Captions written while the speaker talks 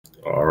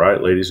All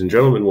right, ladies and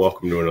gentlemen,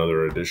 welcome to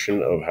another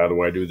edition of How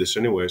Do I Do This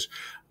Anyways?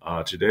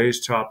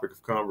 Today's topic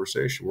of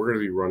conversation, we're going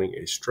to be running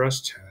a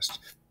stress test.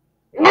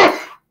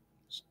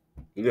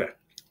 Yeah,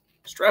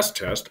 stress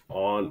test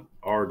on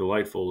our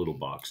delightful little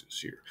boxes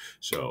here.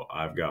 So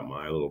I've got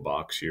my little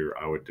box here.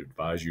 I would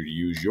advise you to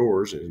use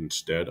yours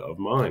instead of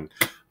mine.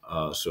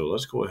 So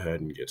let's go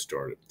ahead and get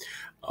started.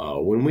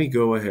 When we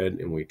go ahead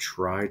and we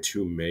try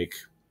to make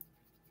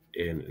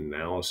an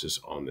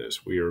analysis on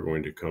this, we are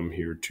going to come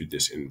here to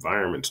this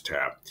environments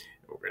tab.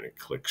 And we're going to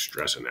click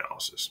stress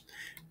analysis.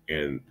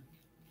 And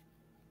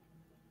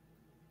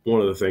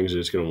one of the things that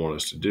it's going to want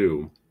us to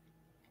do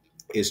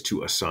is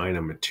to assign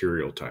a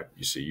material type.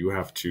 You see, you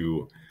have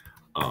to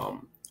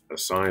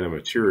assign a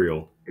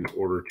material in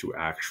order to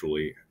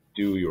actually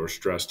do your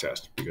stress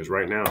test. Because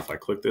right now, if I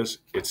click this,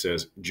 it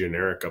says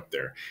generic up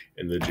there.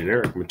 And the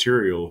generic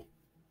material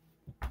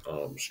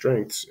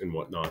strengths and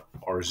whatnot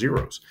are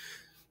zeros.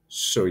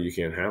 So you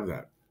can't have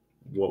that.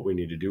 What we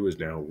need to do is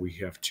now we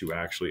have to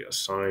actually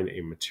assign a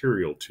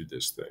material to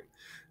this thing.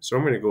 So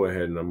I'm going to go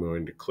ahead and I'm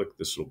going to click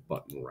this little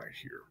button right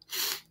here.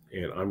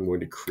 And I'm going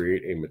to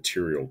create a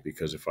material,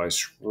 because if I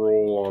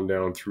scroll on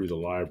down through the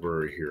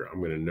library here, I'm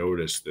going to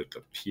notice that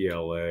the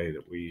PLA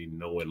that we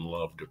know and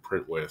love to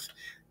print with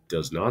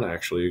does not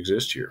actually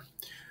exist here.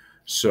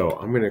 So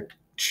I'm going to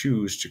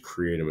choose to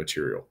create a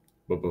material.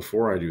 But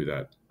before I do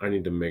that, I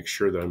need to make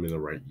sure that I'm in the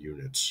right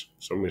units.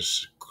 So I'm going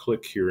to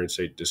click here and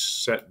say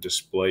set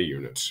display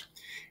units.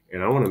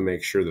 And I want to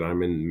make sure that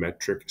I'm in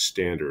metric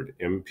standard,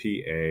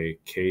 MPa,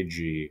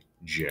 kg,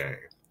 J.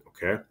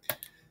 Okay.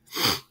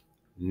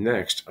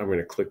 Next, I'm going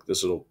to click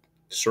this little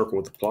circle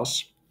with the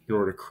plus in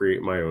order to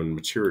create my own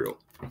material.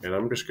 And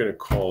I'm just going to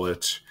call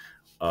it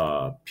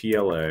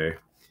PLA.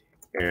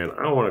 And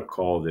I want to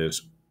call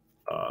this,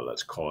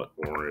 let's call it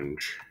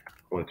orange. I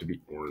want it to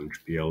be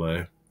orange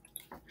PLA.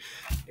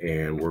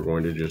 And we're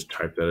going to just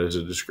type that as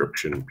a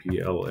description.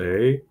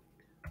 PLA,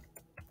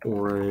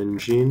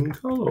 orange in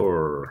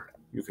color.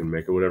 You can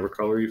make it whatever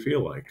color you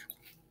feel like.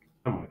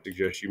 I might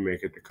suggest you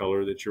make it the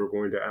color that you're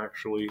going to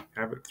actually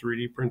have it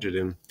 3D printed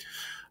in.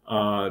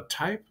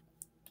 Type,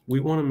 we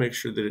want to make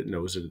sure that it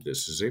knows that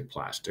this is a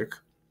plastic.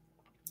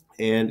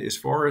 And as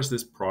far as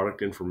this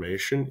product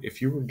information,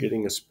 if you were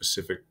getting a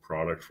specific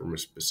product from a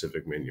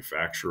specific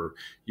manufacturer,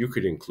 you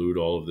could include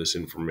all of this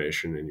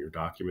information in your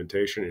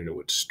documentation and it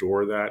would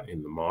store that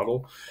in the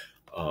model.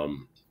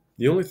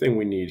 The only thing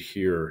we need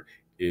here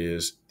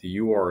is the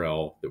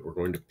URL that we're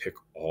going to pick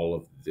all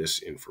of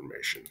this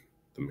information,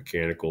 the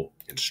mechanical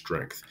and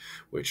strength,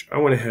 which I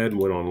went ahead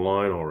and went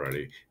online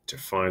already to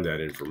find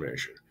that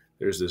information.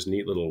 There's this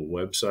neat little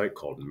website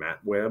called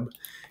MatWeb,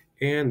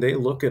 and they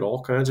look at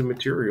all kinds of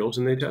materials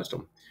and they test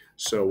them.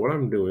 So what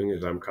I'm doing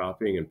is I'm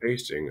copying and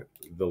pasting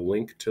the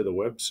link to the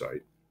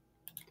website.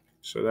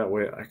 So that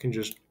way I can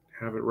just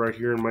have it right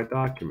here in my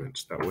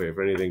documents. That way if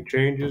anything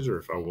changes or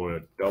if I want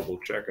to double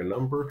check a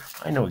number,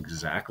 I know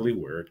exactly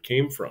where it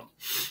came from.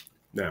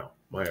 Now,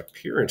 my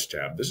appearance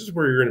tab, this is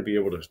where you're going to be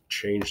able to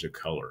change the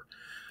color.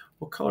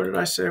 What color did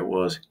I say it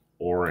was?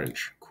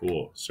 Orange.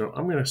 Cool. So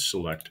I'm going to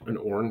select an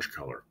orange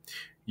color.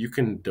 You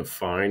can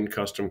define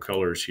custom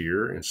colors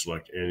here and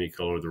select any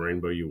color of the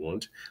rainbow you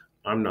want.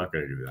 I'm not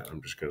going to do that.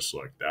 I'm just going to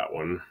select that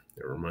one.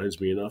 It reminds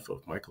me enough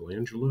of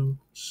Michelangelo,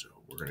 so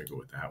we're going to go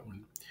with that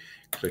one.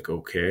 Click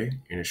OK,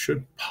 and it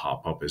should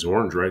pop up as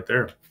orange right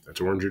there.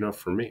 That's orange enough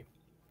for me.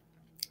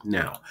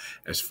 Now,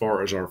 as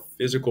far as our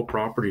physical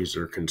properties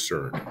are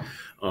concerned,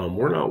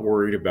 we're not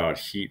worried about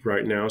heat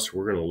right now, so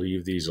we're going to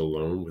leave these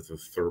alone with the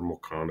thermal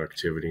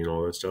conductivity and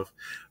all that stuff.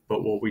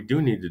 But what we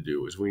do need to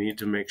do is we need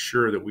to make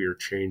sure that we are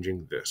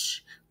changing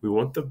this. We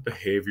want the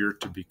behavior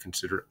to be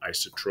considered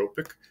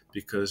isotropic,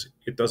 because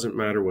it doesn't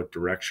matter what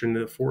direction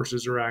the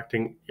forces are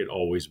acting, it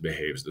always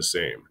behaves the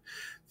same.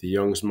 The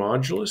Young's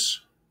modulus,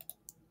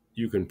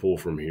 you can pull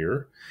from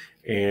here,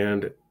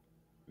 and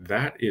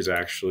that is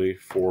actually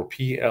for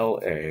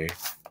PLA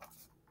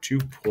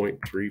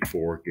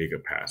 2.34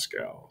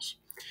 gigapascals.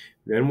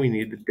 Then we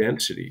need the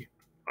density.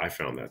 I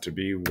found that to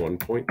be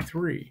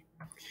 1.3.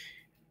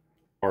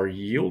 Our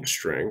yield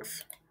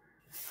strength,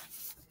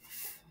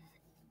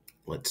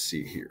 let's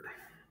see here.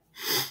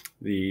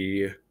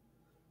 The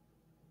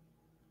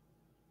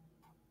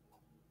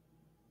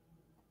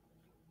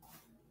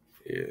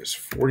is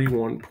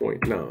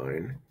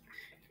 41.9,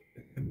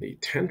 and the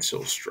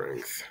tensile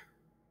strength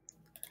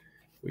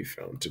we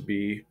found to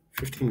be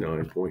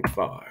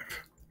 59.5.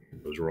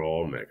 Those are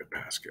all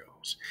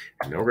megapascals.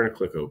 And now we're going to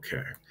click OK.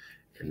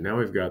 And now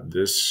we've got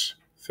this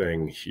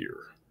thing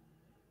here.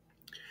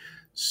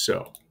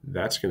 So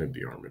that's going to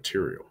be our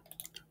material.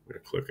 I'm going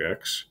to click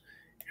X,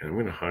 and I'm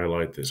going to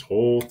highlight this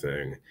whole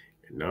thing.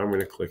 And now I'm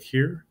going to click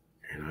here,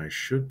 and I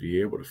should be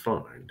able to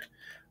find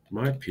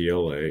my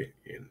PLA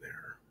in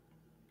there.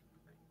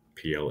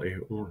 PLA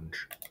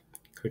orange.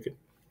 Click it.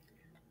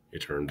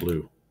 It turned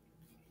blue.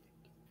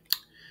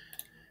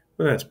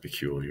 Well, that's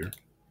peculiar.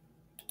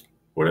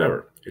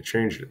 Whatever, it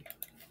changed it.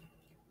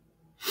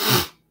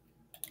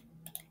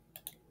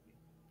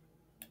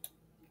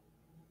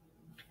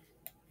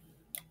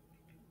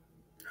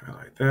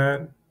 Highlight like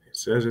that. It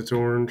says it's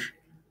orange.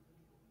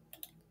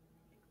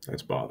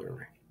 That's bothering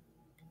me.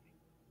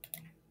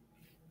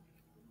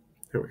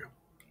 There we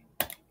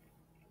go.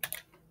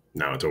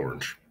 Now it's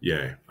orange.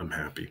 Yay, I'm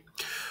happy.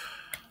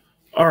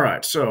 All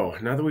right, so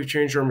now that we've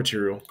changed our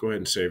material, go ahead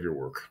and save your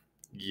work.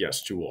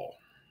 Yes to all.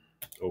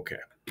 Okay.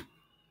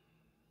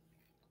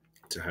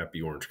 It's a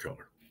happy orange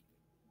color.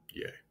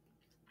 Yay.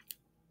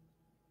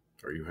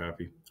 Are you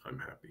happy? I'm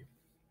happy.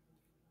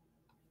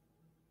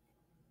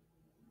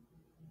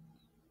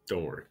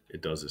 Don't worry,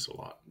 it does this a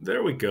lot.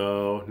 There we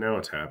go. Now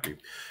it's happy.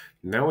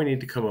 Now we need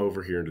to come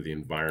over here into the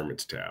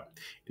Environments tab.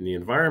 And the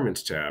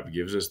Environments tab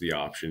gives us the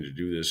option to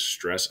do this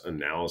stress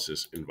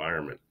analysis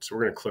environment. So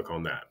we're going to click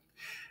on that.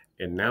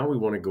 And now we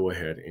want to go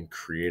ahead and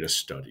create a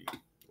study.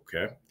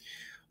 Okay.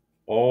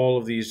 All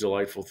of these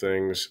delightful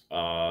things,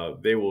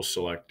 they will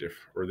select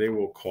or they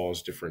will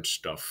cause different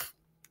stuff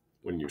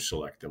when you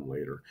select them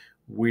later.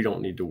 We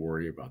don't need to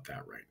worry about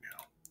that right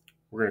now.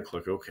 We're going to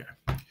click OK.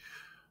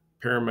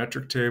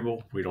 Parametric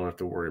table, we don't have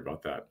to worry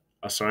about that.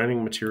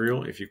 Assigning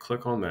material, if you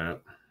click on that,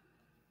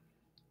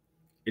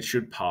 it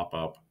should pop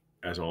up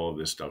as all of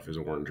this stuff is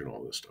orange and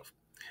all this stuff.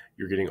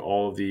 You're getting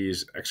all of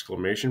these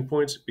exclamation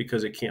points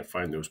because it can't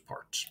find those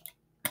parts.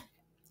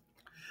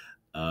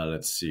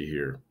 Let's see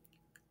here.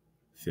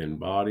 Thin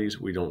bodies,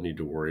 we don't need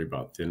to worry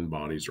about thin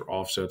bodies or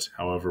offsets.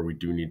 However, we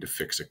do need to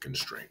fix a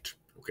constraint.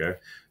 Okay,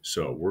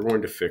 so we're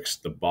going to fix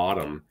the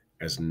bottom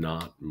as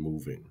not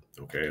moving.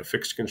 Okay, a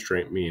fixed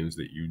constraint means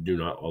that you do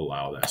not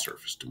allow that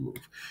surface to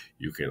move.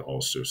 You can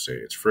also say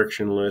it's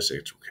frictionless,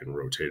 it can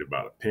rotate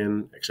about a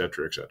pin,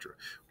 etc., etc.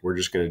 We're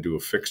just going to do a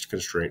fixed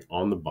constraint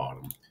on the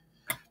bottom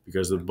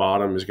because the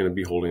bottom is going to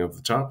be holding up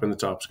the top and the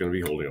top is going to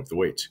be holding up the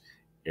weight.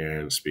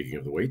 And speaking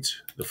of the weight,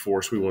 the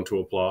force we want to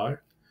apply,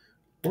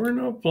 we're going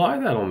to apply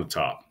that on the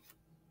top.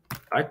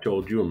 I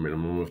told you a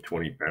minimum of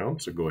 20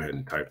 pounds, so go ahead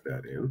and type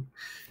that in.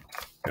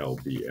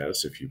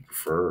 LBS if you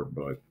prefer,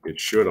 but it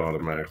should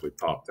automatically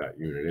pop that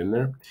unit in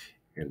there.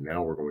 And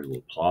now we're going to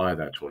apply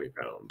that 20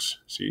 pounds.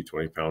 See,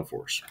 20-pound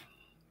force.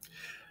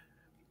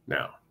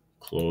 Now,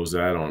 close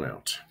that on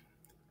out.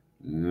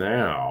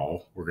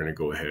 Now, we're going to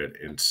go ahead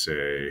and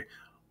say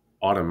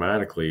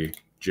automatically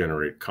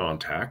generate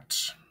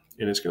contacts.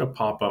 And it's going to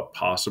pop up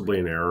possibly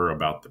an error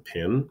about the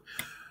pin,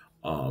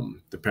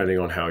 depending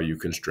on how you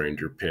constrained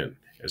your pin.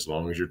 As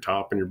long as your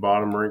top and your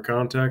bottom are in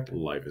contact,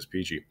 life is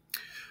peachy.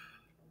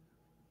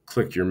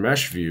 Click your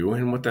mesh view,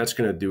 and what that's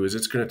going to do is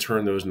it's going to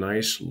turn those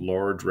nice,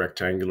 large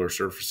rectangular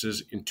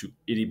surfaces into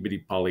itty-bitty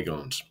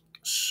polygons.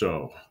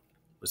 So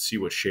let's see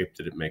what shape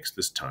that it makes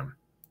this time.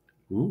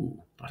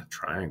 Ooh, a lot of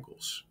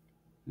triangles.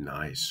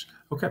 Nice.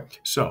 Okay,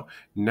 so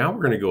now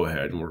we're going to go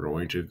ahead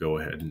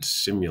and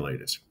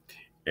simulate it.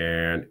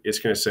 And it's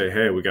going to say,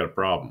 hey, we got a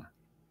problem.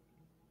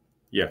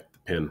 Yeah, the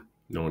pin.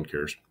 No one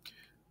cares.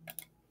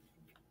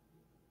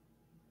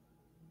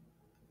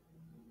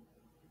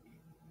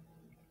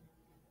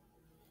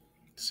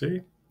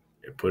 See,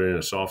 it put in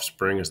a soft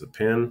spring as the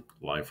pin.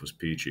 Life was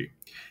peachy.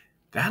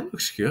 That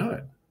looks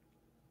good.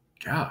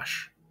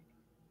 Gosh.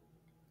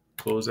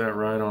 Close that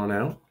right on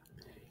out.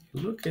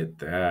 Look at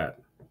that.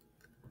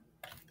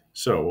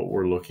 So what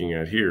we're looking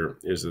at here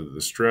is that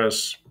the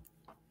stress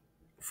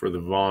for the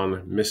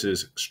von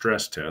Mises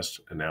stress test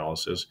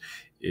analysis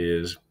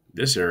is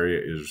this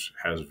area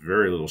has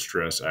very little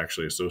stress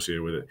actually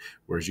associated with it,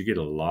 whereas you get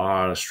a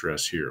lot of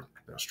stress here.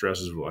 Now, stress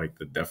is like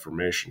the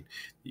deformation.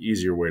 The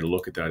easier way to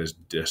look at that is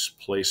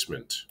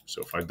displacement.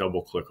 So if I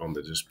double click on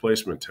the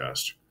displacement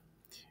test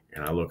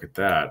and I look at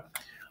that,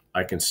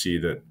 I can see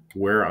that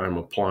where I'm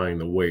applying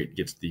the weight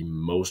gets the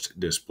most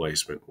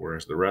displacement,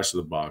 whereas the rest of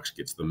the box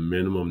gets the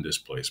minimum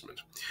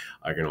displacement.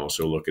 I can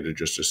also look at it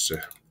just as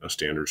a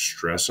standard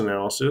stress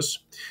analysis,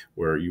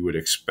 where you would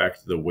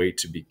expect the weight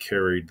to be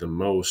carried the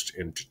most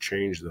and to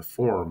change the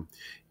form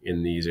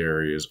in these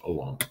areas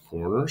along the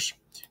corners.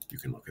 You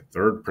can look at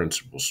third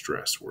principle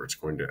stress, where it's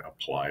going to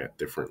apply it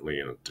differently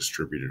and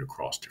distribute it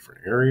across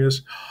different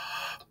areas.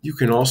 You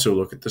can also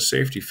look at the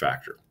safety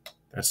factor.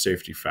 That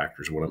safety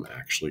factor is what I'm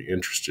actually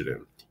interested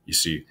in. You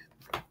see,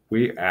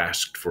 we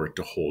asked for it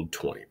to hold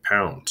 20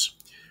 pounds.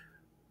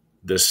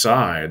 The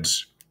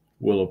sides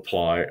will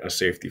apply a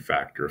safety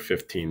factor of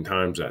 15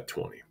 times that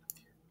 20.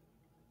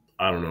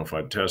 I don't know if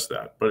I'd test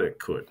that, but it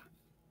could.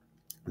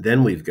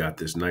 Then we've got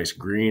this nice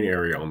green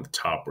area on the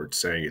top where it's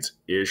saying it's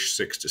ish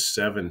 6 to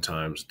 7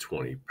 times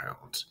 20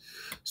 pounds.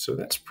 So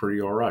that's pretty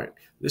all right.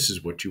 This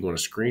is what you want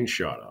a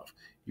screenshot of.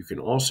 You can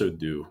also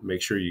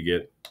make sure you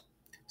get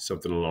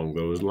something along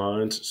those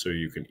lines so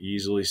you can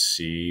easily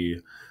see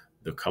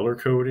the color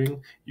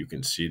coding. You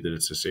can see that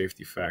it's a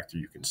safety factor.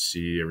 You can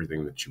see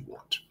everything that you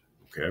want.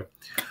 Okay.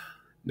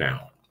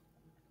 Now,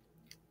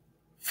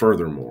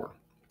 furthermore,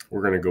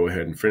 we're going to go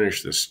ahead and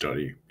finish this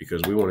study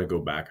because we want to go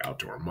back out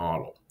to our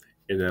model.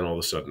 And then all of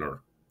a sudden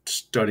our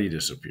study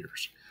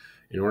disappears.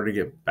 In order to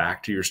get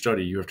back to your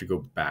study, you have to go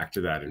back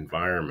to that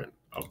environment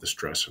of the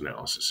stress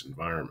analysis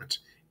environment.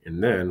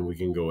 And then we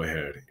can go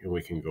ahead and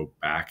we can go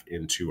back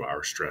into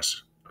our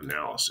stress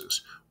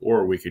analysis,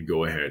 or we could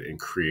go ahead and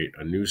create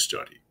a new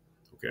study.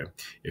 Okay.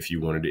 If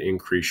you wanted to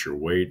increase your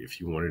weight, if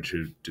you wanted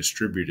to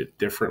distribute it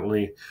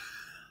differently,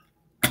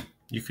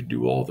 you could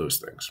do all those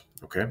things.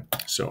 Okay.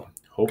 So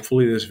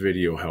hopefully this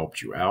video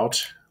helped you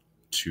out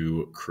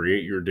to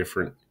create your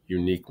different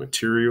unique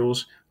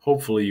materials.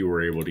 Hopefully you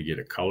were able to get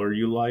a color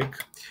you like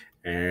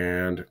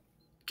and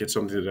get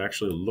something that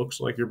actually looks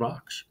like your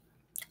box.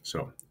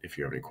 So if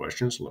you have any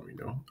questions, let me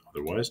know.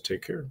 Otherwise,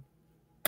 take care.